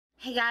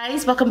Hey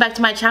guys, welcome back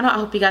to my channel. I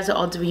hope you guys are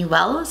all doing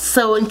well.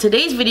 So in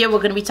today's video, we're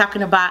going to be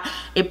talking about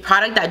a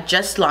product that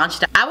just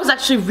launched. I was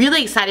actually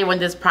really excited when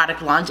this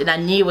product launched and I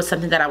knew it was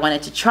something that I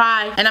wanted to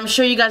try. And I'm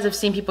sure you guys have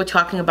seen people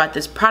talking about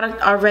this product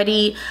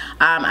already.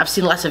 I've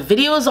seen lots of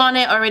videos on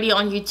it already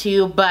on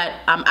YouTube, but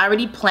I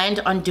already planned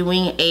on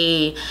doing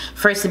a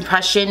first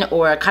impression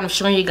or kind of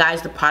showing you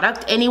guys the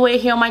product anyway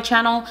here on my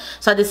channel.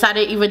 So I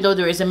decided even though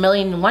there is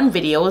 1,000,001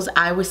 videos,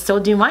 I would still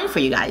do mine for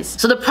you guys.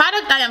 So the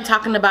product I am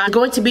talking about is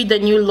going to be the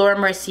new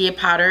Mercier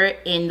powder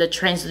in the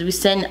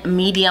translucent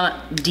medium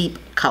deep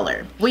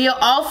color. We are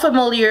all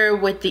familiar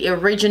with the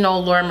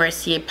original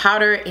Mercier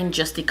powder in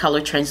just the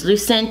color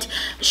translucent.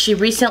 She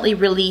recently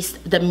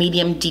released the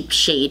medium deep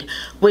shade,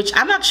 which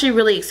I'm actually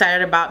really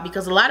excited about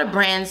because a lot of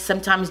brands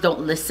sometimes don't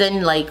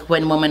listen, like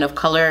when women of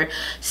color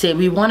say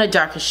we want a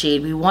darker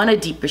shade, we want a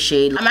deeper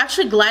shade. I'm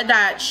actually glad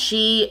that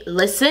she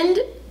listened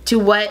to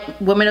what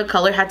women of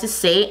color had to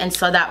say and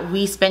saw that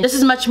we spend just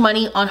as much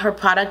money on her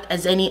product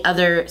as any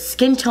other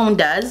skin tone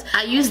does.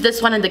 I used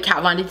this one in the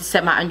Kat Von D to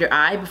set my under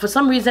eye, but for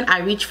some reason I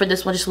reached for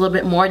this one just a little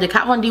bit more. The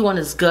Kat Von D one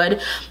is good,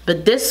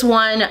 but this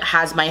one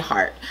has my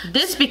heart.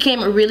 This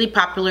became really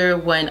popular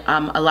when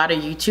a lot of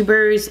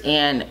YouTubers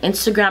and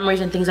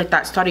Instagrammers and things like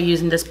that started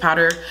using this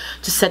powder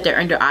to set their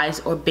under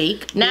eyes or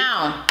bake.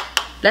 Now,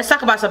 let's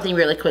talk about something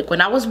really quick. When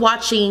I was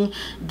watching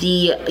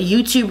the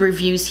YouTube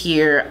reviews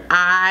here,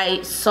 I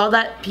saw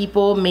that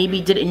people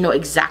maybe didn't know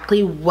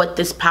exactly what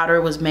this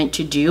powder was meant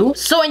to do.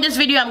 So in this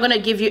video, I'm gonna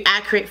give you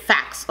accurate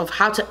facts of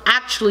how to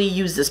actually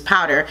use this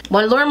powder.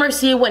 When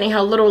Mercier went in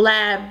her little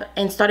lab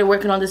and started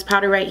working on this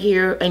powder right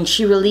here and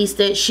she released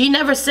it, she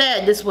never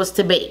said this was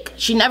to bake.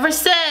 She never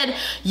said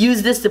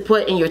use this to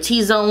put in your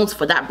T-zones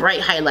for that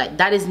bright highlight.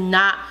 That is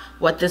not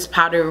what this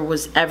powder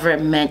was ever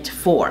meant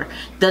for.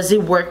 Does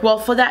it work well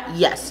for that?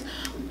 Yes.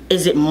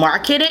 Is it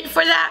marketed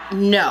for that?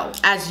 No.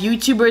 As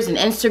YouTubers and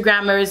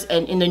Instagrammers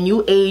and in the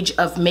new age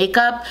of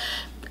makeup,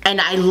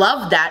 and I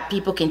love that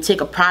people can take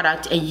a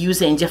product and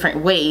use it in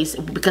different ways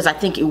because I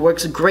think it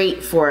works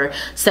great for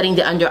setting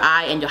the under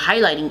eye and the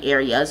highlighting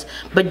areas,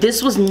 but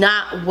this was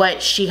not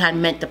what she had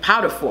meant the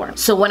powder for.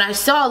 So when I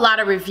saw a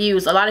lot of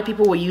reviews, a lot of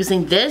people were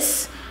using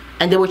this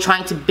and they were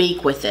trying to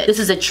bake with it. This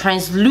is a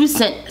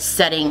translucent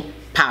setting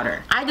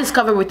powder. I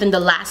discovered within the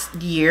last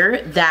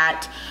year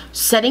that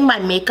setting my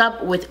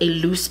makeup with a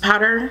loose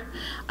powder,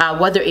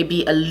 whether it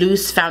be a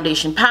loose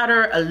foundation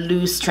powder, a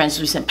loose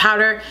translucent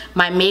powder,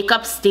 my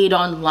makeup stayed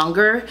on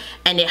longer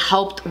and it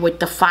helped with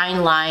the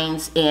fine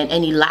lines and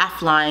any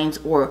laugh lines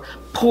or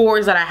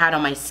pores that I had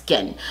on my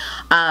skin.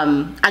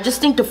 I just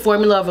think the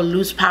formula of a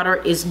loose powder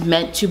is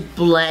meant to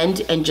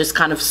blend and just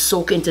kind of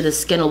soak into the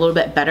skin a little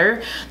bit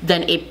better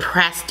than a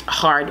pressed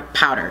hard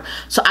powder.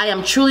 So I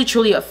am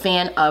truly a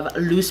fan of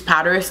loose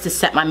powders to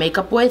set my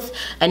makeup with,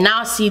 and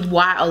now I see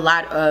why a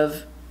lot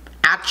of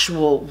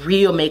actual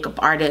real makeup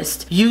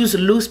artists use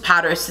loose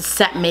powders to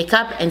set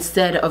makeup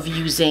instead of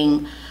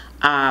using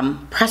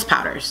press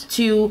powders.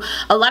 To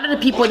a lot of the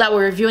people that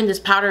were reviewing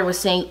this powder was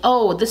saying,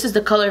 oh, this is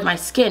the color of my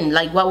skin,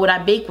 like what would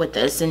I bake with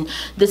this, and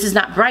this is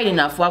not bright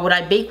enough, why would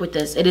I bake with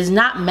this? It is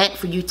not meant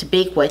for you to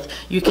bake with.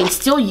 You can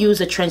still use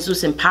a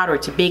translucent powder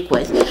to bake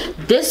with.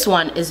 This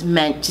one is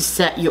meant to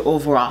set your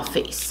overall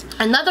face.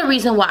 Another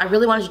reason why I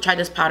really wanted to try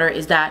this powder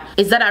is that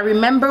I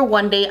remember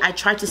one day I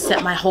tried to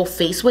set my whole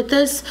face with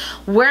this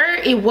where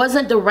it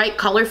wasn't the right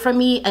color for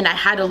me and I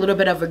had a little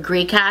bit of a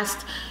gray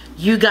cast.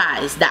 You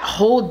guys, that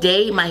whole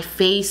day my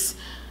face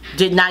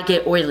did not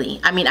get oily.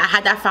 I mean, I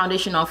had that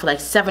foundation on for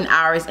like 7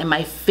 hours and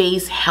my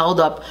face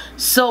held up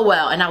so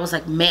well, and I was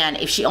like, man,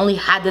 if she only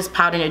had this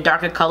powder in a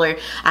darker color,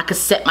 I could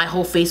set my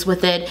whole face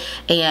with it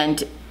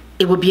and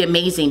it would be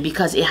amazing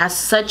because it has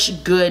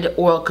such good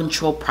oil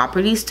control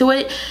properties to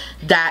it.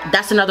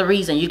 That's another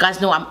reason. You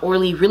guys know I'm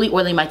oily, really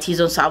oily in my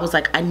T-zone, so I was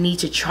like, I need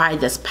to try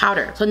this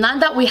powder. So now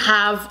that we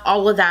have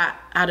all of that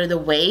out of the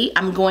way,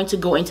 I'm going to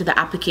go into the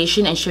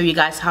application and show you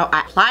guys how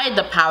I applied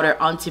the powder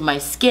onto my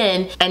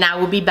skin, and I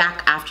will be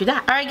back after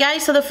that. Alright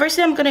guys, so the first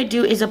thing I'm going to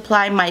do is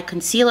apply my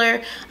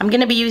concealer. I'm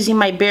going to be using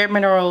my Bare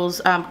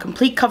Minerals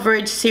Complete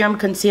Coverage Serum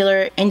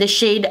Concealer in the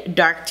shade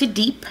Dark to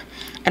Deep.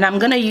 And I'm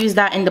going to use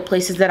that in the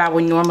places that I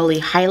would normally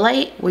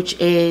highlight, which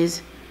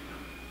is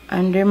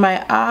under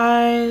my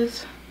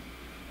eyes.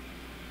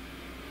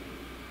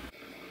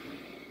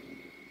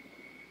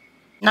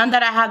 Now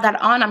that I have that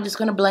on, I'm just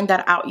going to blend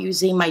that out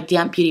using my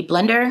Damp Beauty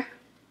Blender.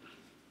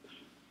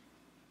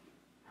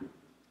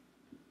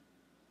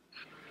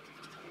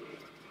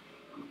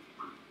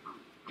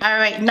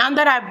 Alright, now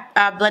that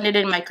I've blended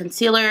in my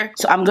concealer,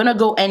 so I'm going to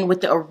go in with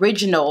the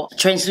original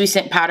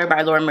translucent powder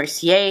by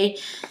Mercier,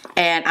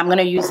 and I'm going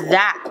to use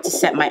that to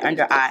set my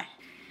under eye.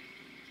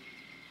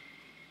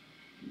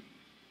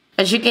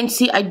 As you can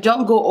see, I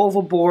don't go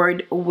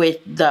overboard with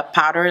the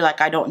powder, like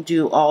I don't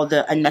do all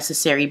the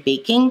unnecessary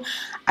baking.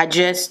 I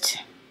just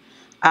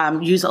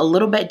use a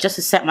little bit just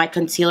to set my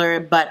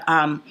concealer, but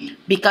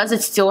because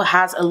it still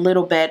has a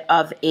little bit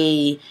of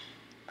a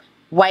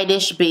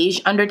whitish beige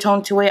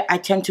undertone to it, I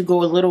tend to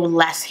go a little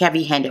less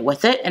heavy-handed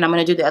with it. And I'm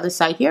going to do the other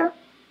side here.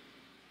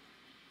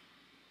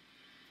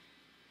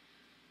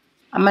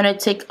 I'm going to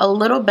take a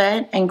little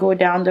bit and go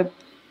down the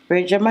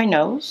bridge of my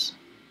nose,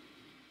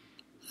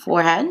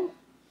 forehead.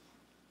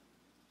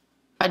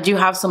 I do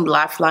have some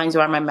laugh lines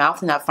around my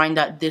mouth, and I find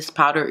that this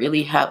powder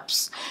really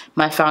helps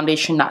my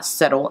foundation not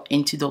settle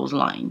into those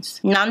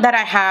lines. Now that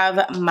I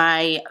have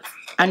my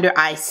under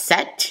eye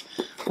set,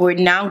 we're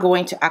now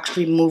going to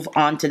actually move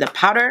on to the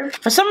powder.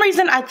 For some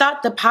reason, I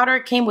thought the powder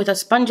came with a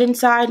sponge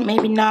inside.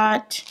 Maybe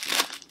not.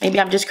 Maybe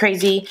I'm just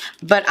crazy.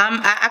 But I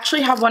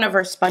actually have one of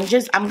her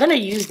sponges. I'm going to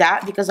use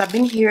that because I've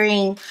been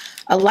hearing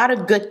a lot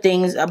of good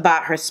things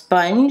about her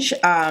sponge.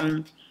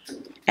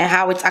 And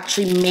how it's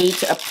actually made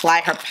to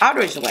apply her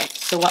powders with.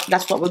 So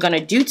that's what we're going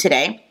to do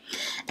today.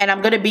 And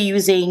I'm going to be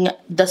using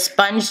the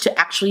sponge to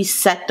actually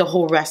set the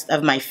whole rest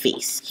of my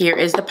face. Here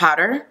is the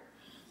powder.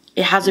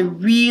 It has a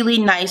really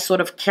nice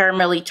sort of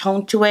caramelly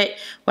tone to it.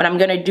 What I'm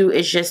going to do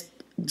is just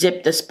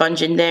dip the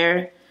sponge in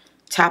there,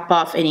 tap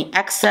off any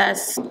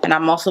excess. And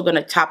I'm also going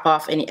to tap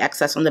off any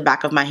excess on the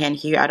back of my hand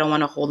here. I don't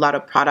want a whole lot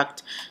of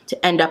product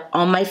to end up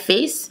on my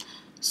face.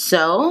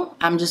 So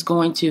I'm just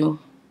going to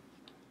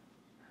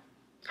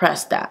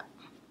press that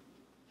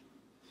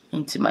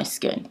into my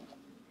skin.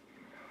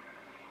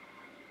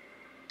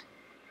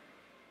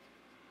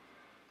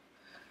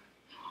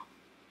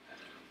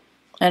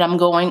 And I'm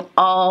going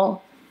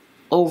all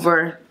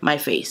over my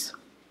face.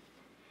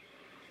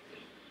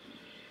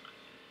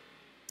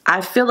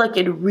 I feel like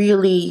it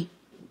really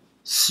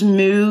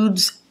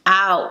smooths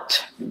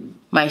out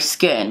my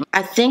skin.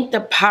 I think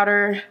the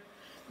powder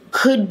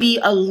could be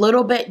a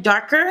little bit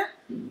darker.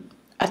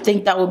 I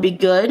think that would be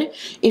good.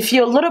 If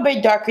you're a little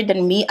bit darker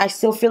than me, I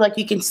still feel like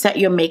you can set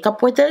your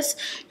makeup with this.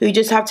 You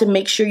just have to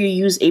make sure you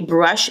use a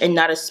brush and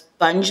not a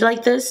sponge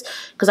like this,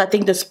 because I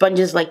think the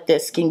sponges like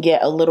this can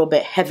get a little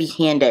bit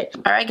heavy-handed.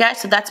 Alright guys,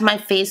 so that's my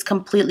face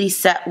completely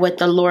set with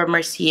the Laura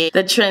Mercier,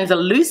 the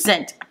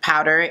translucent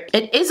powder.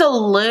 It is a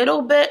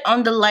little bit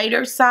on the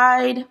lighter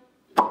side.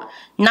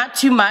 Not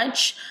too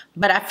much,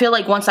 but I feel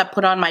like once I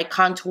put on my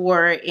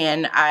contour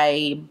and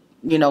I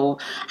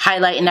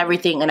highlight and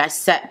everything, and I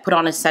put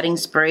on a setting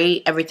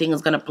spray, everything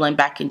is gonna blend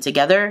back in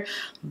together.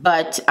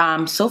 But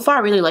so far I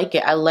really like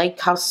it. I like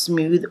how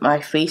smooth my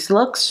face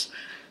looks.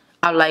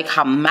 I like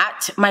how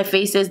matte my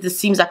face is. This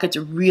seems like it's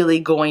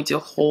really going to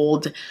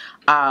hold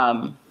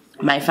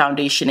my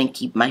foundation and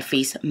keep my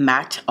face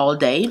matte all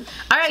day.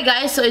 Alright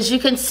guys, so as you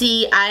can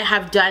see, I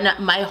have done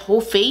my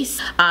whole face.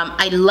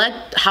 I like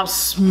how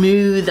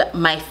smooth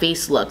my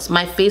face looks.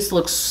 My face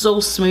looks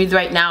so smooth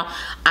right now.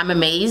 I'm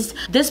amazed.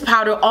 This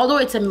powder, although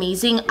it's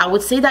amazing, I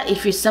would say that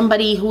if you're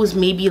somebody who's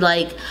maybe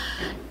like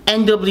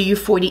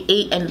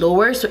NW48 and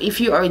lower, so if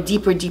you are a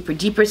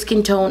deeper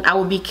skin tone, I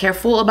would be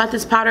careful about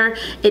this powder.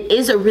 It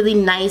is a really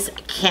nice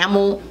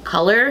camel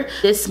color.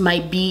 This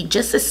might be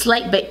just a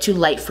slight bit too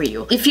light for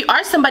you. If you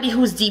are somebody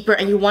who's deeper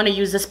and you want to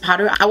use this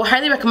powder, I would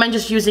highly recommend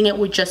just using it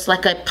with just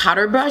like a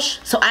powder brush.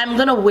 So I'm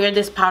gonna wear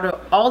this powder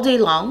all day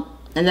long,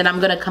 and then I'm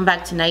gonna come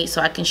back tonight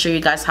so I can show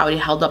you guys how it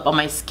held up on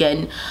my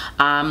skin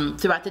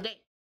throughout the day.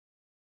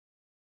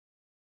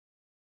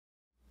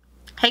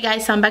 Hey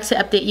guys, so I'm back to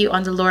update you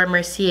on the Laura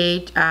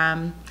Mercier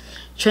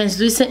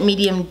translucent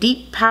medium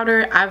deep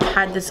powder. I've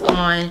had this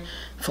on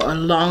for a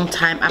long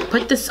time. I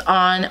put this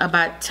on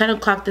about 10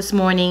 o'clock this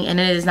morning, and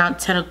it is now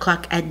 10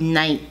 o'clock at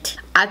night.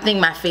 I think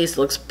my face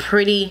looks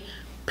pretty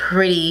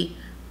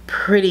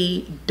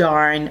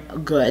darn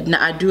good.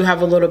 Now I do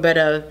have a little bit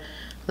of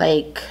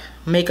like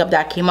makeup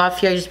that came off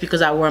here just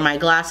because I wore my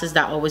glasses.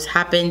 That always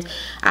happens.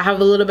 I have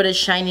a little bit of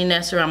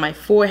shininess around my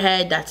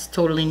forehead. That's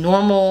totally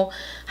normal.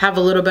 Have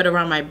a little bit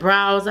around my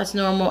brows. That's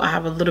normal. I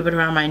have a little bit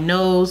around my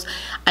nose.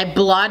 I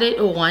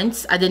blotted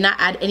once. I did not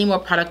add any more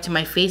product to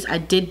my face. I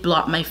did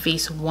blot my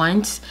face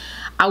once.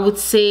 I would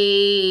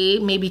say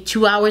maybe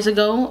 2 hours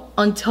ago.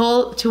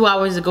 Until 2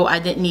 hours ago, I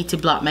didn't need to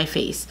blot my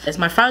face. As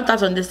my final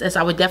thoughts on this is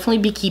I would definitely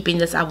be keeping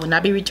this. I would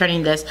not be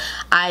returning this.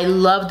 I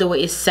love the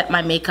way it set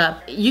my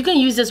makeup. You can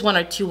use this one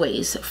or two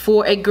ways.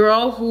 For a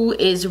girl who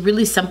is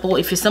really simple,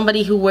 if you're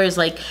somebody who wears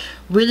like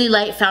really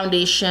light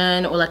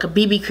foundation or like a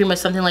BB cream or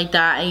something like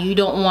that, and you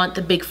don't want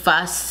the big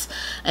fuss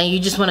and you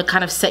just want to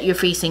kind of set your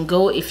face and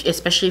go,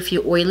 especially if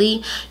you're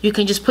oily, you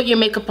can just put your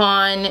makeup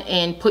on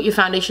and put your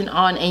foundation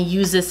on and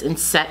use this and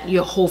set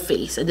your whole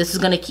face. And this is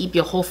going to keep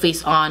your whole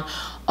face on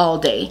all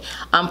day.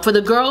 For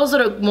the girls that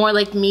are more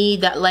like me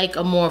that like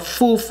a more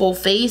full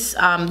face,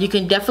 you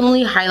can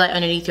definitely highlight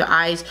underneath your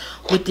eyes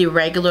with the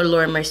regular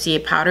Laura Mercier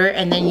powder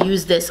and then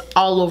use this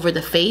all over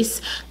the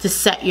face to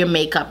set your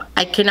makeup.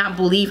 I cannot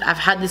believe I've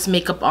had this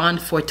makeup on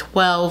for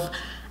 12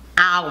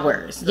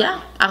 hours.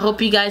 Yeah, I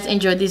hope you guys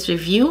enjoyed this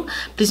review.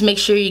 Please make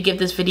sure you give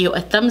this video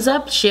a thumbs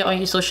up, share on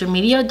your social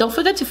media. Don't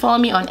forget to follow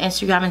me on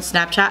Instagram and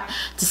Snapchat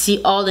to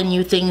see all the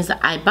new things that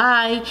I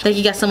buy. Thank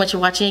you guys so much for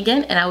watching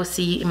again, and I will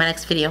see you in my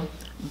next video.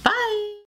 Bye.